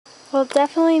We'll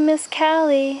definitely miss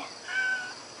Callie.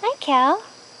 Hi, Cal.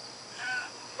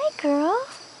 Hi, girl.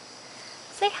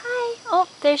 Say hi. Oh,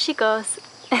 there she goes.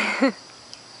 Hey,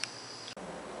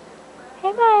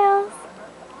 Miles.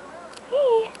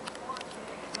 Hey.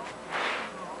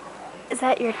 Is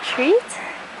that your treat?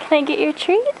 Can I get your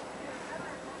treat?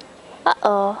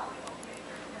 Uh-oh.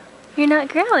 You're not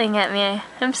growling at me.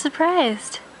 I'm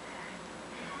surprised.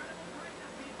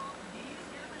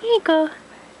 Here you go.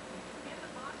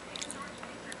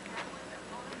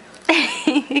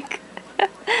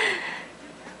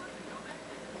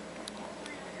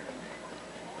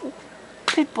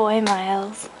 Good boy,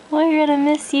 Miles. We're gonna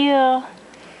miss you.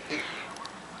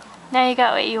 Now you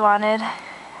got what you wanted.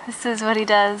 This is what he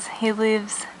does. He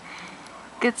leaves,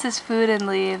 gets his food and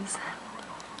leaves.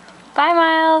 Bye,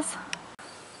 Miles.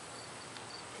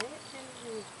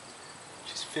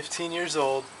 She's 15 years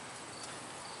old.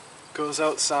 Goes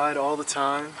outside all the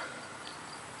time.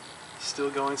 Still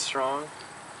going strong.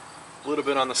 A little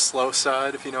bit on the slow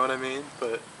side, if you know what I mean,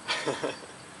 but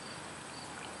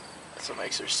that's what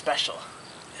makes her special.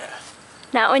 Yeah.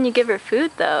 Not when you give her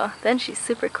food, though. Then she's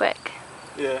super quick.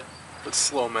 Yeah, but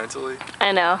slow mentally.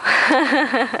 I know.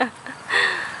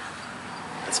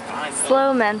 That's fine, though.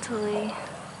 Slow mentally.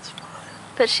 It's fine.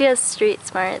 But she has street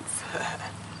smarts.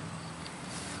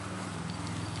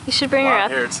 You should bring her up.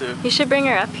 Here too. You should bring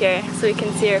her up here so we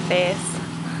can see her face.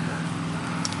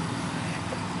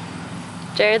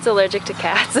 Jared's allergic to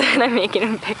cats and I'm making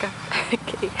him pick up a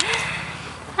kitty.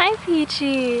 Hi,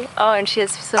 Peachy. Oh, and she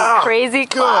has some crazy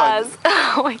claws.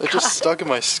 Oh my god. It just stuck in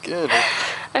my skin.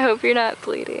 I hope you're not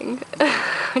bleeding.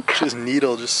 She has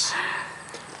needle, just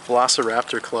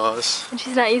velociraptor claws. And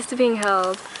she's not used to being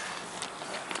held.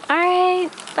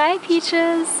 Alright, bye,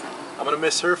 Peaches. I'm gonna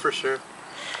miss her for sure.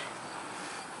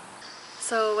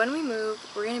 So when we move,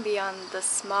 we're going to be on the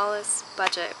smallest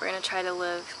budget. We're going to try to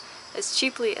live as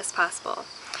cheaply as possible.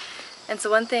 And so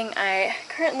one thing I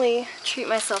currently treat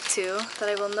myself to that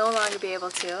I will no longer be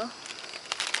able to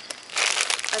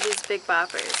are these big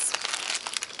Boppers.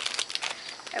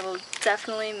 I will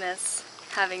definitely miss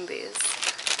having these.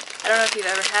 I don't know if you've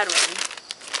ever had one,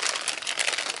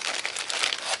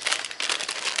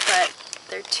 but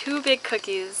they're 2 big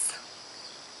cookies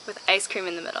with ice cream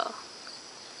in the middle.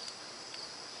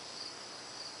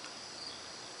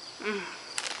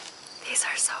 These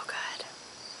are so good.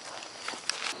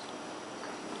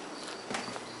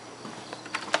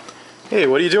 Hey,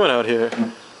 what are you doing out here?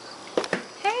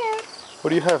 Hey. What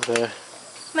do you have there?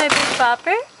 My big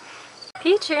bopper.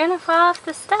 Peach, you're gonna fall off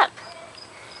the step.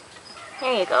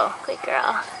 There you go. Good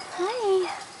girl. Hi.